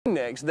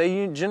ringnecks,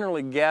 they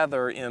generally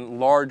gather in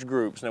large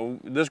groups. Now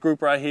this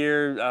group right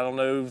here, I don't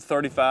know,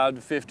 35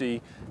 to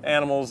 50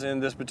 animals in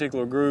this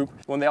particular group.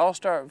 When they all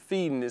start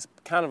feeding, it's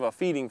kind of a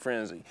feeding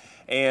frenzy.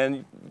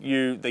 And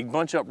they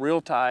bunch up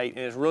real tight,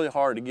 and it's really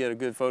hard to get a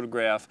good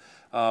photograph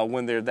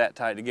when they're that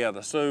tight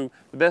together. So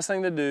the best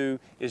thing to do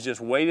is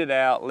just wait it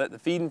out, let the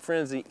feeding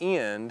frenzy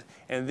end,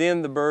 and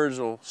then the birds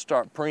will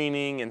start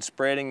preening and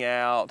spreading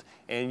out,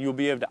 and you'll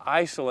be able to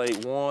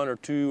isolate 1 or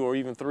 2 or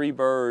even 3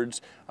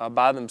 birds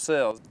by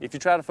themselves. If you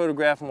try to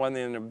photograph them when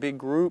they're in a big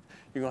group,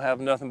 you're gonna have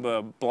nothing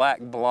but black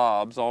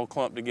blobs all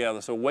clumped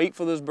together. So wait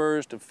for those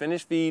birds to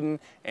finish feeding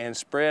and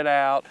spread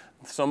out.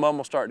 Some of them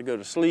will start to go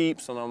to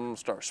sleep, some of them will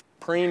start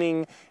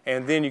preening,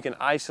 and then you can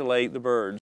isolate the birds.